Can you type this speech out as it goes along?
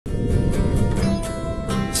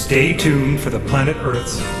Stay tuned for the planet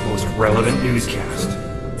Earth's most relevant newscast.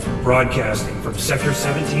 Broadcasting from Sector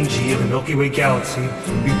 17G of the Milky Way Galaxy,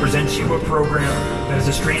 we present to you a program that is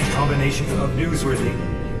a strange combination of newsworthy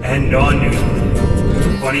and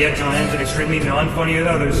non-newsworthy. Funny at times and extremely non-funny at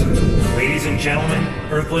others. Ladies and gentlemen,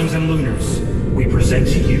 Earthlings and Lunars, we present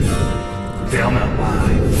to you Valemount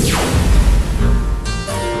Live.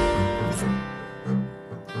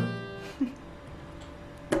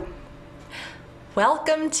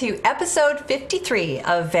 Welcome to episode 53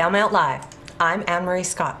 of Valemount Live. I'm Anne-Marie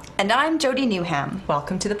Scott. And I'm Jody Newham.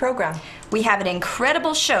 Welcome to the program. We have an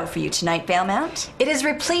incredible show for you tonight, Valemount. It is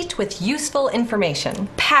replete with useful information.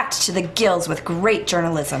 Packed to the gills with great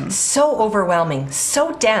journalism. So overwhelming,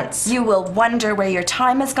 so dense. You will wonder where your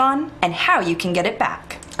time has gone and how you can get it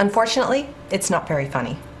back. Unfortunately, it's not very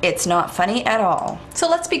funny. It's not funny at all. So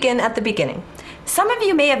let's begin at the beginning. Some of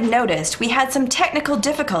you may have noticed we had some technical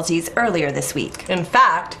difficulties earlier this week. In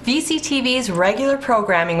fact, VCTV's regular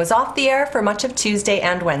programming was off the air for much of Tuesday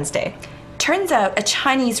and Wednesday. Turns out a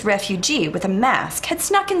Chinese refugee with a mask had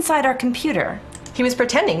snuck inside our computer. He was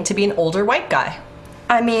pretending to be an older white guy.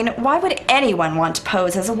 I mean, why would anyone want to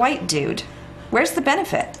pose as a white dude? Where's the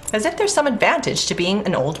benefit? As if there's some advantage to being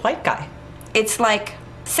an old white guy. It's like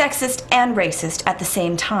sexist and racist at the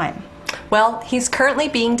same time. Well, he's currently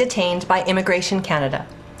being detained by Immigration Canada.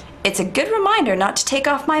 It's a good reminder not to take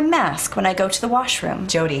off my mask when I go to the washroom.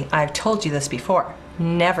 Jody, I've told you this before.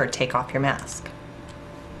 Never take off your mask.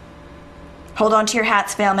 Hold on to your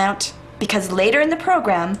hats, Valemount, because later in the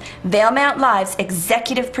program, Valemount Live's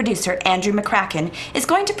executive producer, Andru McCracken, is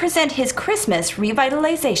going to present his Christmas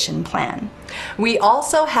revitalization plan. We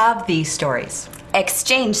also have these stories.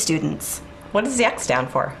 Exchange students. What does the X stand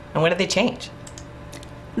for? And what do they change?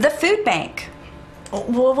 The food bank.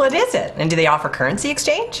 Well, what is it? And do they offer currency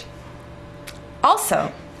exchange?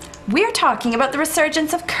 Also, we're talking about the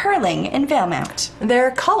resurgence of curling in Valemount.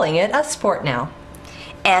 They're calling it a sport now.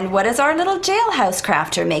 And what is our little jailhouse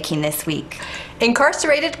crafter making this week?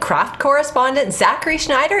 Incarcerated craft correspondent Zachary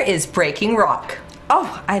Schneider is breaking rock.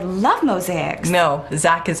 Oh, I love mosaics. No,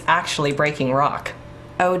 Zach is actually breaking rock.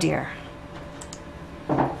 Oh dear.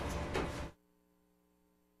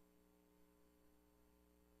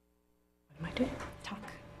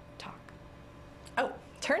 Talk. Oh,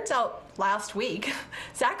 turns out last week,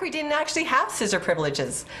 Zachary didn't actually have scissor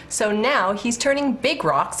privileges. So now he's turning big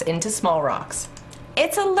rocks into small rocks.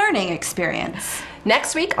 It's a learning experience.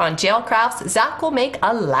 Next week on Jail Crafts, Zach will make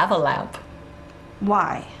a lava lamp.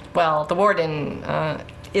 Why? Well, the warden,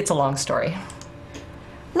 it's a long story.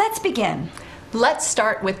 Let's begin. Let's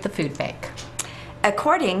start with the food bank.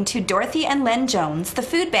 According to Dorothy and Len Jones, the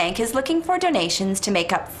food bank is looking for donations to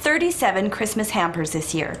make up 37 Christmas hampers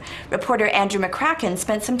this year. Reporter Andru McCracken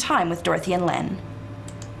spent some time with Dorothy and Len.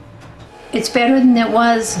 It's better than it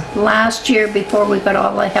was last year before we got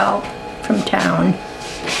all the help from town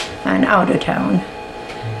and out of town.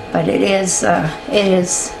 But it is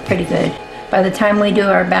pretty good. By the time we do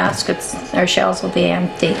our baskets, our shelves will be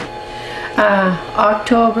empty.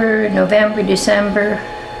 October, November, December,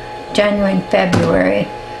 January and February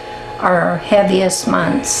are our heaviest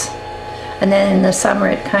months. And then in the summer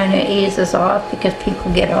it kind of eases off because people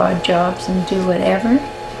get odd jobs and do whatever.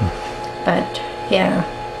 But yeah,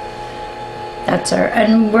 that's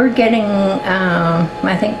and we're getting,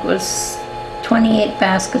 I think it was 28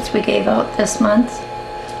 baskets we gave out this month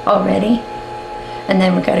already. And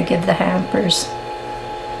then we got to give the hampers.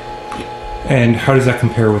 And how does that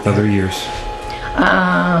compare with other years?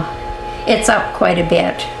 It's up quite a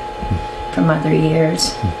bit from other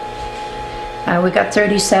years. We got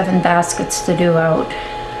 37 baskets to do out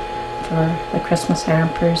for the Christmas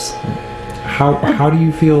hampers. How do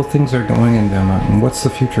you feel things are going in Valemount, and what's the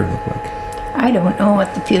future look like? I don't know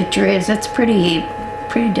what the future is. It's pretty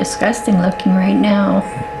disgusting looking right now.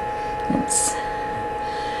 It's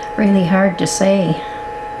really hard to say.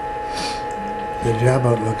 The job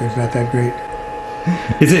outlook is not that great.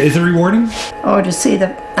 Is it rewarding? Oh, to see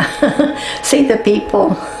the see the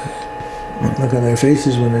people. Look on their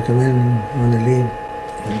faces when they come in, when they leave.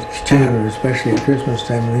 It's true, especially at Christmas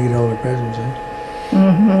time when they get all the presents in.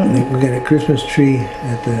 Mm-hmm. We got a Christmas tree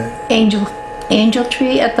at the angel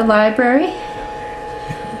tree at the library.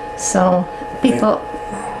 So people,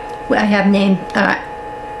 I have named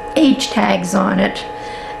age tags on it,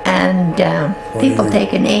 and people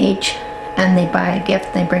take an age and they buy a gift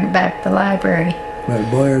and they bring it back to the library. Well,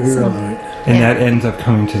 boy or girl on it. And that ends up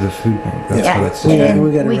coming to the food bank. That's yeah, what it's.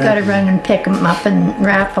 we got to run and pick them up and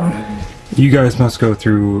wrap them. You guys must go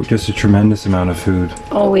through just a tremendous amount of food.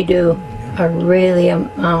 Oh, we do. A really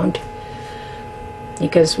amount.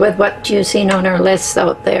 Because with what you've seen on our lists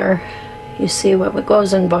out there, You see what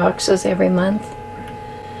goes in boxes every month.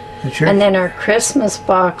 And then our Christmas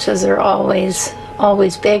boxes are always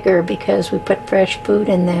bigger because we put fresh food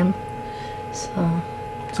in them. So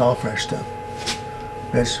it's all fresh stuff.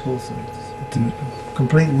 Vegetables. It's a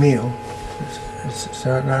complete meal. It's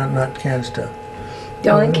not canned stuff. The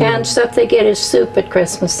only canned stuff they get is soup at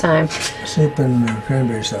Christmas time. Soup and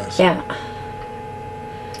cranberry sauce. Yeah.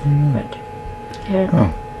 But, yeah.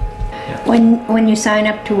 Oh. When you sign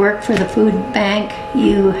up to work for the food bank,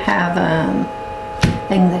 you have a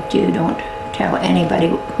thing that you don't tell anybody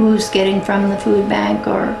who's getting from the food bank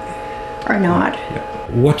or not.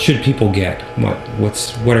 What should people get?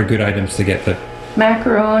 What are good items to get?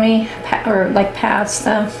 Macaroni or like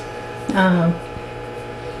pasta,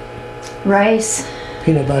 rice,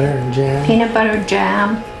 peanut butter and jam. Peanut butter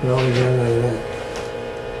jam. We're always running out of that.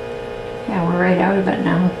 Yeah, we're right out of it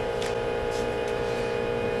now.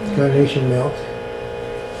 Carnation milk.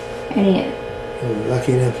 Any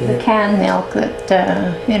Lucky enough to the canned milk that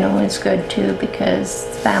is good too, because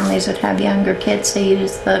families that have younger kids, they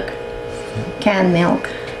use the canned milk.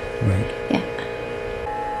 Right. Yeah.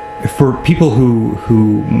 For people who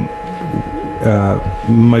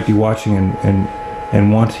might be watching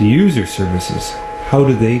and want to use your services, how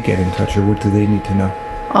do they get in touch, or what do they need to know?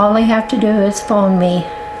 All they have to do is phone me,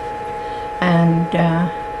 and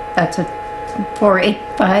that's a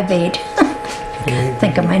 4858.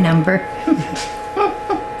 Think of my number.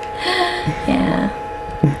 Yeah.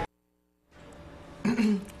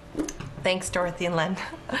 Thanks, Dorothy and Len.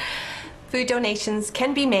 Food donations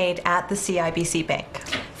can be made at the CIBC Bank.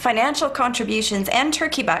 Financial contributions and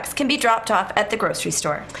turkey bucks can be dropped off at the grocery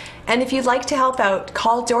store. And if you'd like to help out,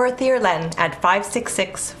 call Dorothy or Len at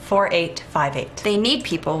 566-4858. They need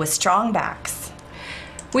people with strong backs.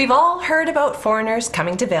 We've all heard about foreigners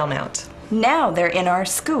coming to Valemount. Now they're in our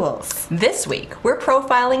schools. This week, we're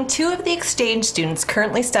profiling 2 of the exchange students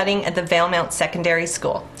currently studying at the Valemount Secondary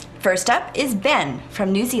School. First up is Ben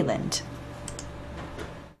from New Zealand.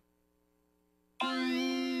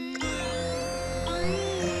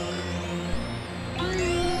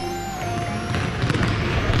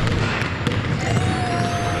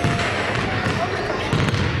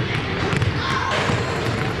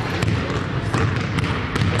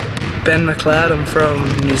 Ben McLeod, I'm from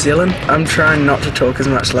New Zealand. I'm trying not to talk as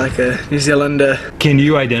much like a New Zealander. Can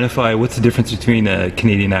you identify what's the difference between a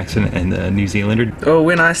Canadian accent and a New Zealander?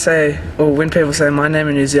 When people say my name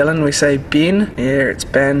in New Zealand, we say Ben. Here it's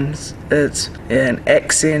Ben. It's an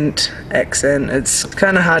accent. It's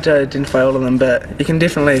kind of hard to identify all of them, but you can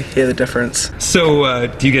definitely hear the difference. So,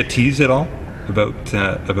 do you get teased at all about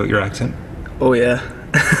your accent? Oh yeah,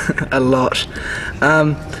 a lot.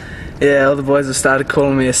 Yeah, all the boys have started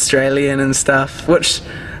calling me Australian and stuff, which,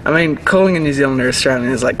 I mean, calling a New Zealander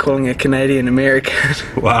Australian is like calling a Canadian American.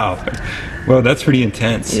 Wow. Well, that's pretty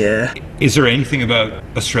intense. Yeah. Is there anything about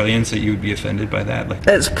Australians that you would be offended by that?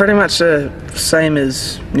 It's pretty much the same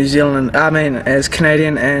as as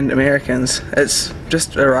Canadian and Americans. It's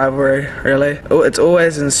just a rivalry, really. It's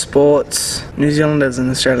always in sports. New Zealanders and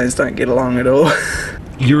Australians don't get along at all.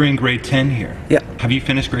 You're in grade 10 here? Yeah. Have you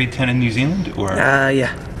finished grade 10 in New Zealand? Or?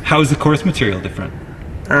 Yeah. How is the course material different?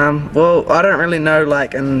 Well, I don't really know,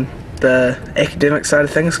 like, in the academic side of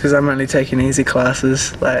things, because I'm only taking easy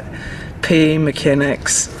classes, like PE,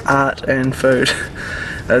 mechanics, art, and food.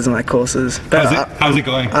 Those are my courses. But how's it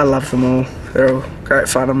going? I love them all. They're all great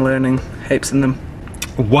fun. I'm learning heaps in them.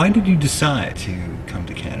 Why did you decide to come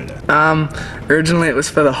to Canada? Originally it was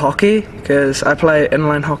for the hockey, because I play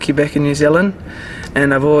inline hockey back in New Zealand,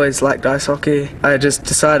 and I've always liked ice hockey. I just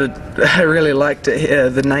decided I really liked it here,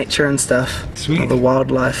 the nature and stuff. Sweet. The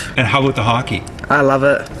wildlife. And how about the hockey? I love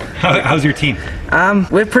it. How's your team?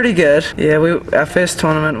 We're pretty good. Yeah, our first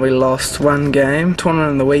tournament we lost one game.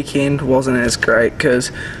 Tournament on the weekend wasn't as great because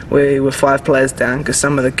we were 5 players down because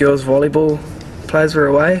some of the girls volleyball players were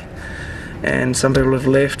away and some people have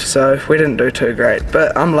left, so we didn't do too great.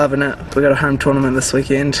 But I'm loving it. We got a home tournament this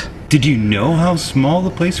weekend. Did you know how small the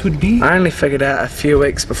place would be? I only figured out a few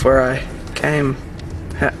weeks before I came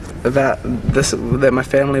about this, that my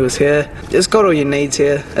family was here. It's got all your needs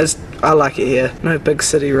here. I like it here. No big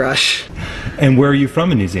city rush. And where are you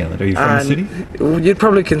from in New Zealand? Are you from the city? You'd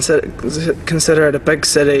probably consider it a big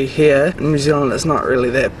city here. In New Zealand it's not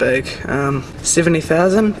really that big.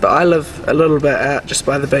 70,000, but I live a little bit out just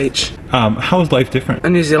by the beach. How is life different?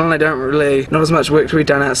 In New Zealand not as much work to be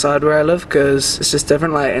done outside where I live because it's just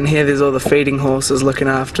different. Like in here there's all the feeding horses looking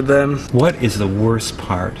after them. What is the worst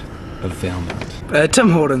part of Valemount? Tim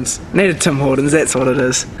Hortons. Needed Tim Hortons, that's what it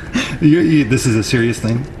is. This is a serious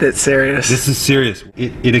thing? That's serious. This is serious.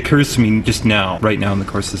 It occurs to me just now, right now in the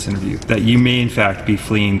course of this interview, that you may in fact be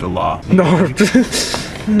fleeing the law. No.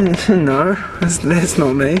 No, that's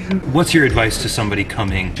not me. What's your advice to somebody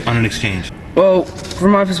coming on an exchange? Well,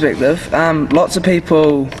 from my perspective, lots of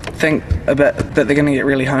people think that they're going to get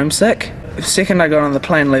really homesick. The second I got on the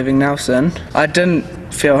plane leaving Nelson, I didn't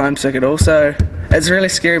feel homesick at all, so it's really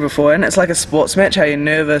scary before, and it's like a sports match, how you're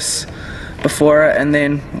nervous before it, and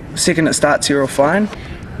then the second it starts, you're all fine.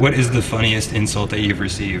 What is the funniest insult that you've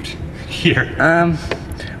received here?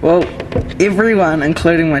 Well, everyone,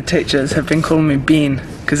 including my teachers, have been calling me Ben,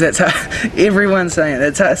 because that's how everyone's saying it.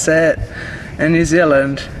 That's how I say it in New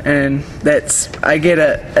Zealand, and I get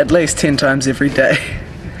it at least 10 times every day.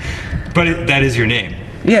 But that is your name?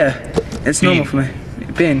 Yeah, it's Ben. normal for me.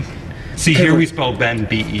 Ben. See, here we spell Ben,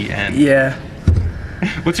 B-E-N. Yeah.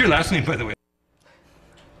 What's your last name, by the way?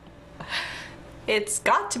 It's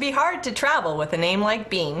got to be hard to travel with a name like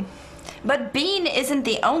Bean. But Bean isn't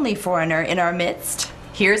the only foreigner in our midst.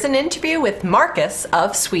 Here's an interview with Marcus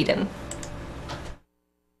of Sweden.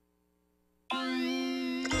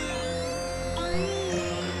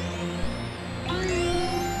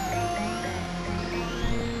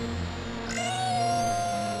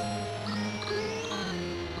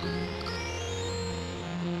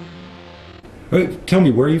 Tell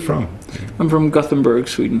me, where are you from? I'm from Gothenburg,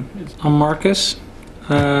 Sweden. I'm Marcus,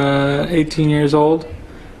 18 years old,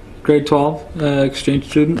 grade 12, exchange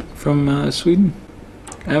student from Sweden.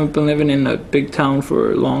 I haven't been living in a big town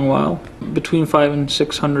for a long while, between 500,000 and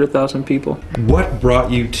 600,000 people. What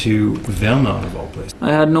brought you to Valemount of all places?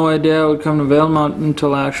 I had no idea I would come to Valemount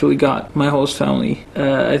until I actually got my host family.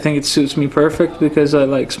 I think it suits me perfect because I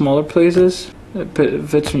like smaller places. It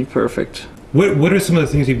fits me perfect. What are some of the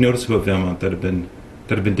things you've noticed about Valemount that have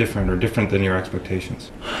been different or different than your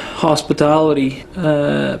expectations? Hospitality.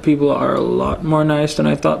 People are a lot more nice than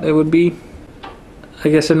I thought they would be. I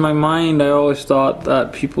guess in my mind I always thought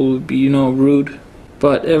that people would be, rude.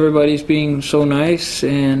 But everybody's being so nice,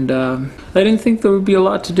 and I didn't think there would be a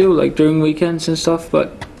lot to do, like during weekends and stuff,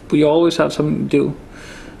 but we always have something to do.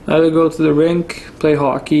 Either go to the rink, play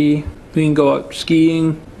hockey, we can go out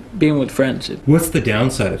skiing, being with friends. What's the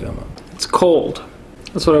downside of Valemount? It's cold.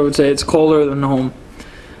 That's what I would say. It's colder than home.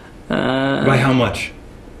 By how much?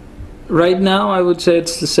 Right now, I would say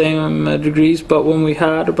it's the same degrees, but when we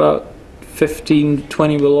had about 15 to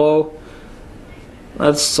 20 below,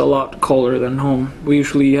 that's a lot colder than home. We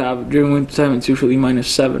usually have, during winter time, it's usually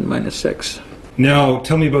 -7, -6. Now,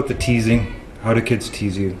 tell me about the teasing. How do kids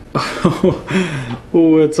tease you?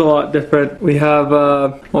 Oh, it's a lot different. We have,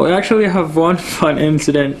 we actually have one fun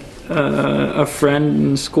incident. A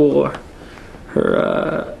friend in school,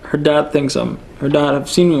 her dad thinks her dad have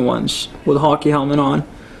seen me once with a hockey helmet on,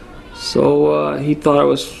 so he thought I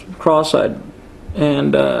was cross-eyed,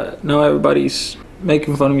 and now everybody's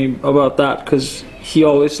making fun of me about that because he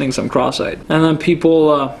always thinks I'm cross-eyed. And then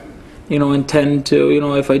people intend to,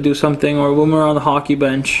 if I do something, or when we're on the hockey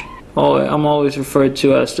bench, I'm always referred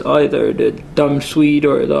to as either the dumb Swede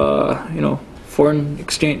or the foreign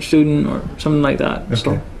exchange student or something like that. Okay.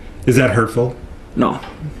 So, is that hurtful? no,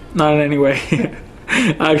 not in any way.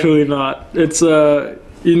 Actually not. It's that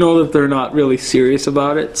they're not really serious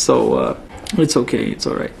about it, so it's okay, it's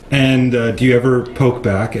alright. And do you ever poke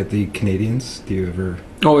back at the Canadians? Do you ever?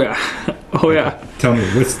 Oh yeah. Oh yeah. Tell me,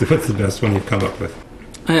 what's the best one you've come up with?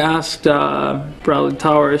 I asked Bradley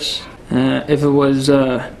Towers if it was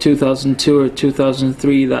 2002 or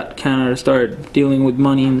 2003 that Canada started dealing with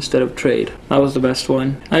money instead of trade. That was the best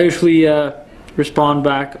one. I usually respond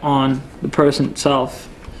back on the person itself,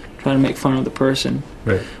 try to make fun of the person,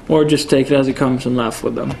 right, or just take it as it comes and laugh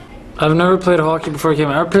with them. I've never played hockey before I came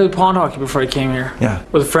here. I played pond hockey before I came here. Yeah.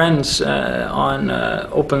 With friends on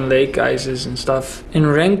open lake ices and stuff. In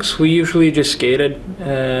rinks, we usually just skated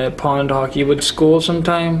pond hockey with school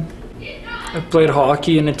sometime. I've played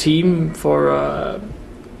hockey in a team for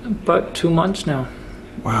about 2 months now.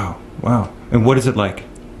 Wow. And what is it like?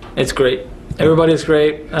 It's great. Everybody's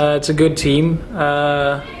great. It's a good team.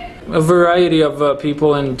 A variety of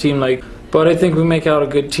people in the team, but I think we make out a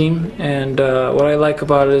good team. And what I like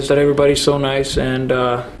about it is that everybody's so nice and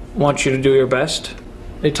wants you to do your best.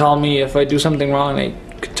 They tell me if I do something wrong, they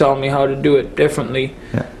could tell me how to do it differently.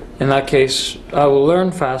 Yeah. In that case, I will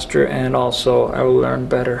learn faster, and also I will learn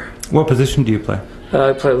better. What position do you play?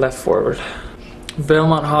 I play left forward.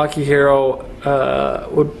 Valemount hockey hero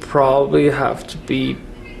would probably have to be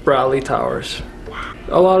Bradley Towers.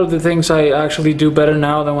 A lot of the things I actually do better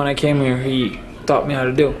now than when I came here. taught me how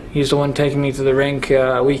to do. He's the one taking me to the rink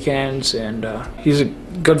weekends, and he's a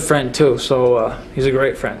good friend too, so he's a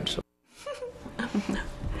great friend. So.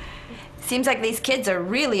 Seems like these kids are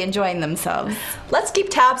really enjoying themselves. Let's keep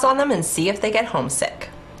tabs on them and see if they get homesick.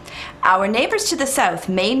 Our neighbors to the south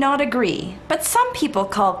may not agree, but some people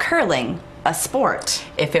call curling a sport.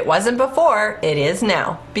 If it wasn't before, it is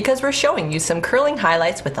now, because we're showing you some curling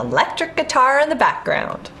highlights with electric guitar in the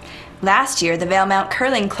background. Last year, the Valemount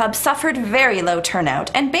Curling Club suffered very low turnout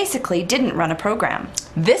and basically didn't run a program.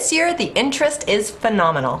 This year, the interest is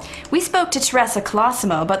phenomenal. We spoke to Teresa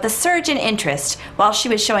Colosimo about the surge in interest while she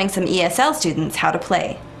was showing some ESL students how to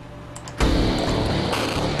play.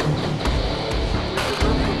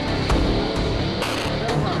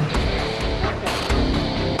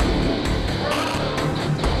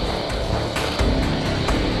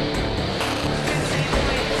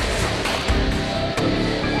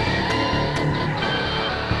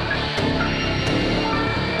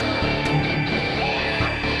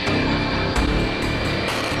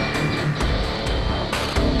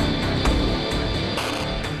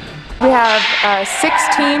 We have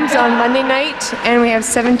 6 teams on Monday night, and we have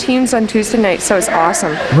 7 teams on Tuesday night, so it's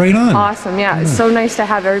awesome. Right on. Awesome, yeah. It's so nice to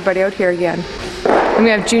have everybody out here again. And we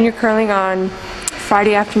have junior curling on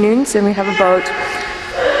Friday afternoons, and we have about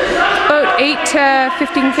 8 to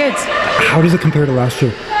 15 kids. How does it compare to last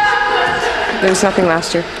year? There was nothing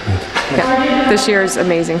last year. Yeah. This year is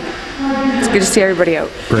amazing. It's good to see everybody out.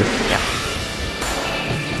 Great. Yeah.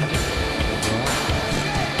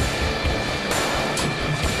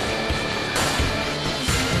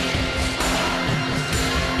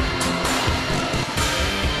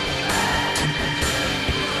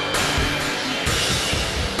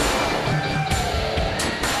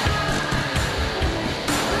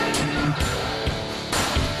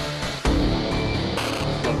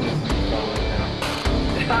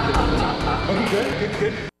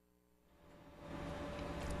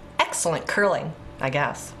 Excellent curling, I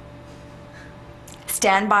guess.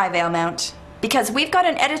 Stand by, Valemount, because we've got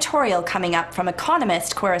an editorial coming up from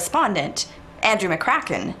Economist correspondent Andru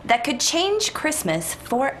McCracken that could change Christmas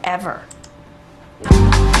forever.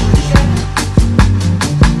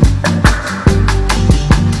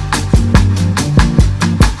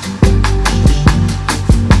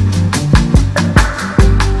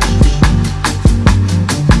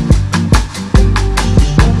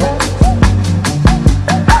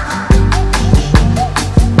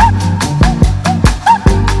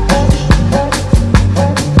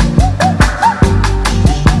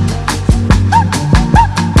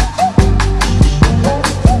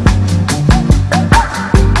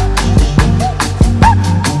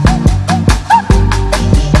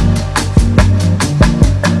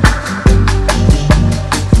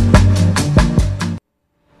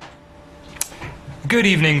 Good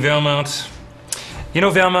evening, Valemount. You know,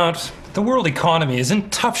 Valemount, the world economy is in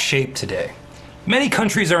tough shape today. Many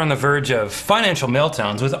countries are on the verge of financial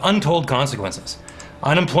meltdowns with untold consequences.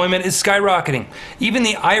 Unemployment is skyrocketing. Even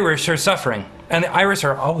the Irish are suffering, and the Irish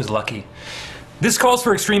are always lucky. This calls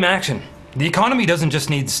for extreme action. The economy doesn't just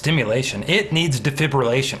need stimulation, it needs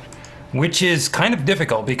defibrillation, which is kind of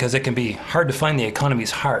difficult because it can be hard to find the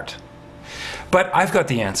economy's heart. But I've got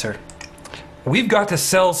the answer. We've got to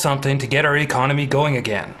sell something to get our economy going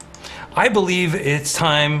again. I believe it's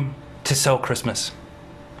time to sell Christmas.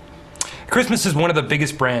 Christmas is one of the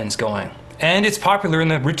biggest brands going, and it's popular in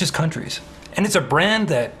the richest countries. And it's a brand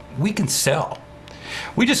that we can sell.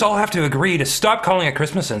 We just all have to agree to stop calling it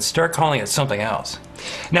Christmas and start calling it something else.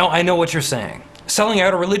 Now, I know what you're saying. Selling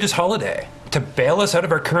out a religious holiday to bail us out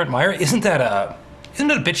of our current mire, isn't it a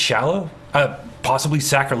bit shallow? Possibly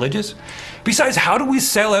sacrilegious? Besides, how do we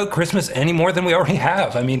sell out Christmas any more than we already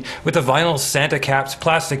have? I mean, with the vinyl Santa caps,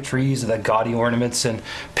 plastic trees, the gaudy ornaments, and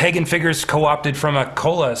pagan figures co-opted from a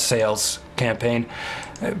cola sales campaign.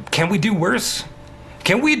 Can we do worse?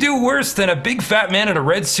 Can we do worse than a big fat man in a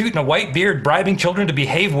red suit and a white beard bribing children to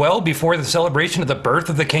behave well before the celebration of the birth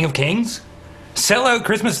of the King of Kings? Sell out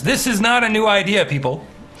Christmas? This is not a new idea, people.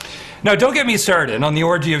 Now, don't get me started on the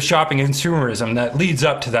orgy of shopping and consumerism that leads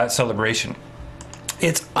up to that celebration.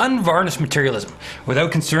 It's unvarnished materialism,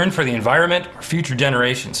 without concern for the environment or future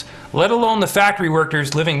generations, let alone the factory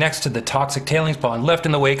workers living next to the toxic tailings pond left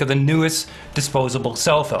in the wake of the newest disposable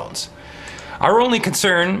cell phones. Our only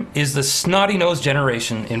concern is the snotty-nosed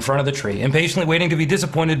generation in front of the tree, impatiently waiting to be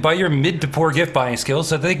disappointed by your mid-to-poor gift-buying skills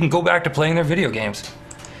so that they can go back to playing their video games.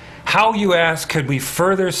 How, you ask, could we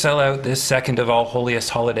further sell out this second of all holiest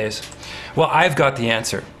holidays? Well, I've got the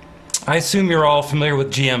answer. I assume you're all familiar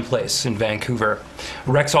with GM Place in Vancouver,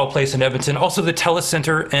 Rexall Place in Edmonton, also the TELUS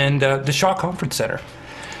Centre and the Shaw Conference Centre.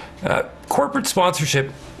 Corporate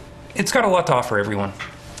sponsorship it's got a lot to offer everyone.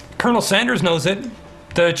 Colonel Sanders knows it.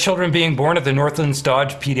 The children being born at the Northlands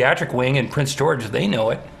Dodge Pediatric Wing in Prince George, they know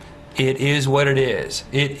it. It is what it is.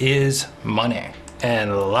 It is money,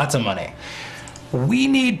 and lots of money. We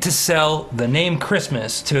need to sell the name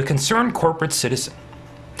Christmas to a concerned corporate citizen.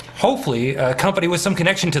 Hopefully, a company with some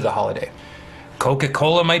connection to the holiday.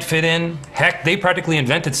 Coca-Cola might fit in. Heck, they practically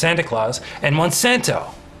invented Santa Claus. And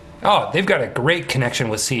Monsanto. Oh, they've got a great connection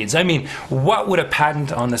with seeds. I mean, what would a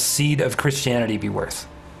patent on the seed of Christianity be worth?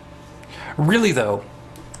 Really, though,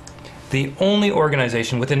 the only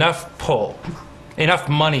organization with enough pull, enough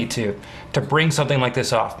money to bring something like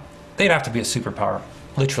this off, they'd have to be a superpower,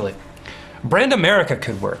 literally. Brand America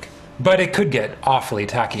could work, but it could get awfully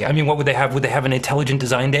tacky. I mean, what would they have? Would they have an intelligent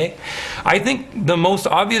design day? I think the most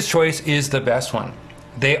obvious choice is the best one.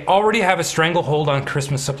 They already have a stranglehold on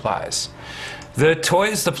Christmas supplies. The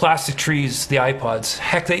toys, the plastic trees, the iPods,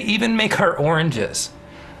 heck, they even make our oranges.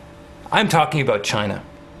 I'm talking about China.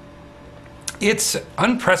 It's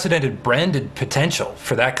unprecedented branded potential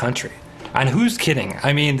for that country. And who's kidding?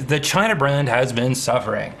 I mean, the China brand has been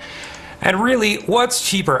suffering. And really, what's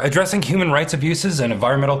cheaper, addressing human rights abuses and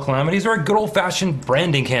environmental calamities, or a good old-fashioned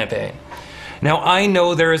branding campaign? Now, I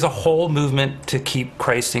know there is a whole movement to keep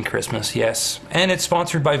Christ in Christmas, yes, and it's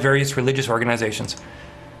sponsored by various religious organizations.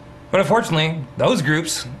 But unfortunately, those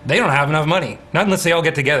groups, they don't have enough money, not unless they all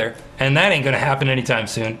get together, and that ain't gonna happen anytime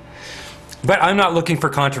soon. But I'm not looking for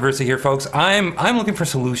controversy here, folks. I'm looking for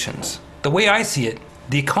solutions. The way I see it,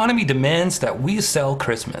 the economy demands that we sell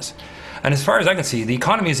Christmas. And as far as I can see, the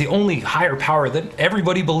economy is the only higher power that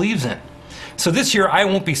everybody believes in. So this year, I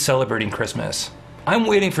won't be celebrating Christmas. I'm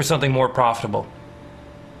waiting for something more profitable.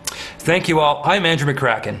 Thank you all. I'm Andru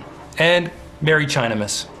McCracken. And Merry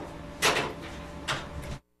Chinamas.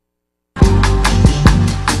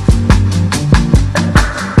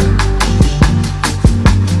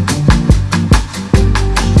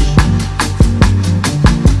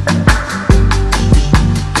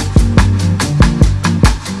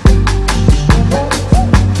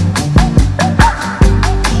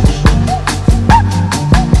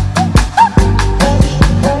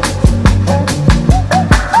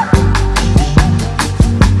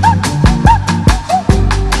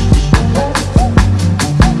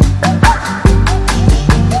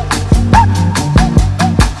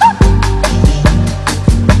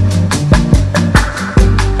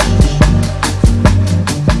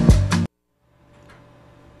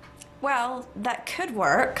 Well, that could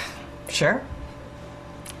work. Sure.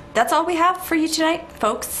 That's all we have for you tonight,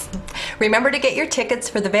 folks. Remember to get your tickets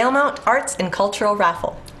for the Valemount Arts and Cultural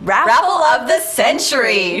Raffle. Raffle of the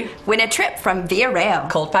Century! Win a trip from Via Rail,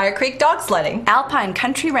 Coldfire Creek dog sledding, Alpine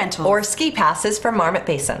Country Rentals, or ski passes for Marmot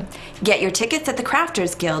Basin. Get your tickets at the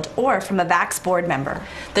Crafters Guild or from a VAX board member.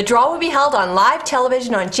 The draw will be held on live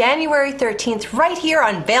television on January 13th right here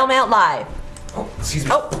on Valemount Live. Oh, excuse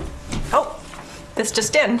me. Oh, this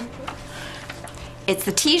just in. It's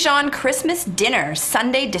the Tijon Christmas Dinner,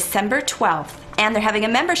 Sunday, December 12th. And they're having a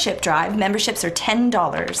membership drive. Memberships are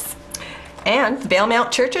 $10. And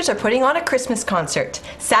Valemount churches are putting on a Christmas concert,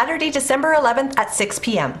 Saturday, December 11th at 6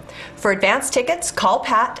 p.m. For advance tickets, call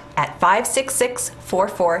Pat at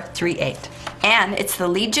 566-4438. And it's the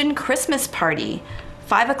Legion Christmas Party.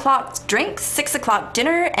 5 o'clock drinks, 6 o'clock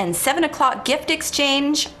dinner, and 7 o'clock gift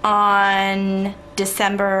exchange on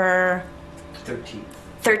December 13th.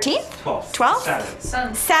 13th? 12th. 12th?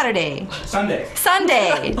 Saturday. Saturday.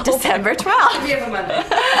 Sunday. December 12th. We have a Monday.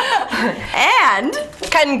 And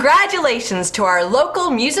congratulations to our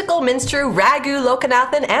local musical minstrel Raghu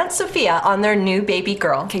Lokanathan and Sophia on their new baby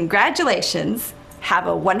girl. Congratulations. Have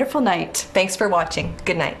a wonderful night. Thanks for watching.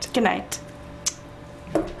 Good night. Good night.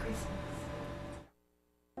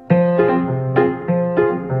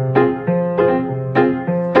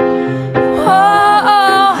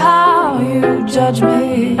 Judge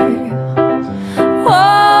me.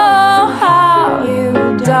 Oh, how you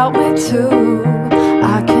doubt me too.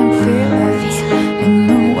 I can feel it in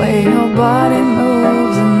the way your body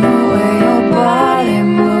moves, in the way your body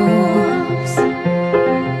moves.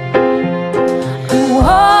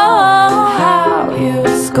 Oh, how you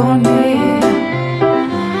scorn me.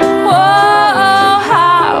 Oh,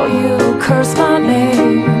 how you curse my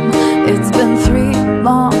name. It's been 3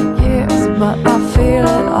 long years, but I feel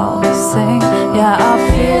it all the same. Yeah, I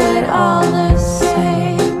feel it all the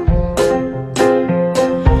same.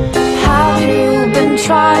 How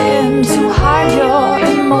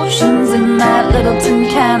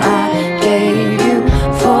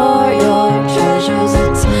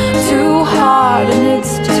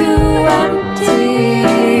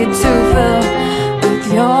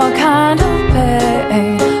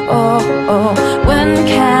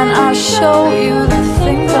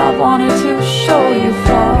show you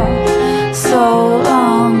for so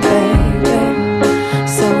long, baby,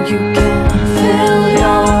 so you can fill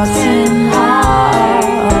your tin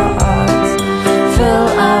heart, fill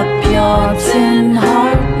up your tin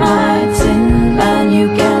heart, my tin man. You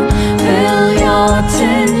can fill your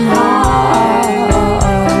tin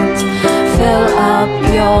heart, fill up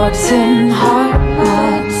your tin heart,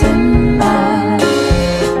 my tin man.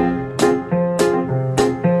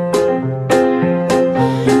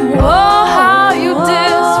 Oh, how you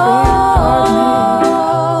disregard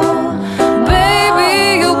me, baby,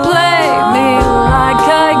 you play me like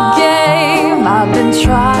a game. I've been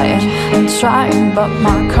trying and trying, but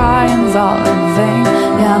my crying's all in vain.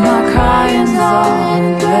 Yeah, my crying's all in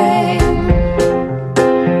vain.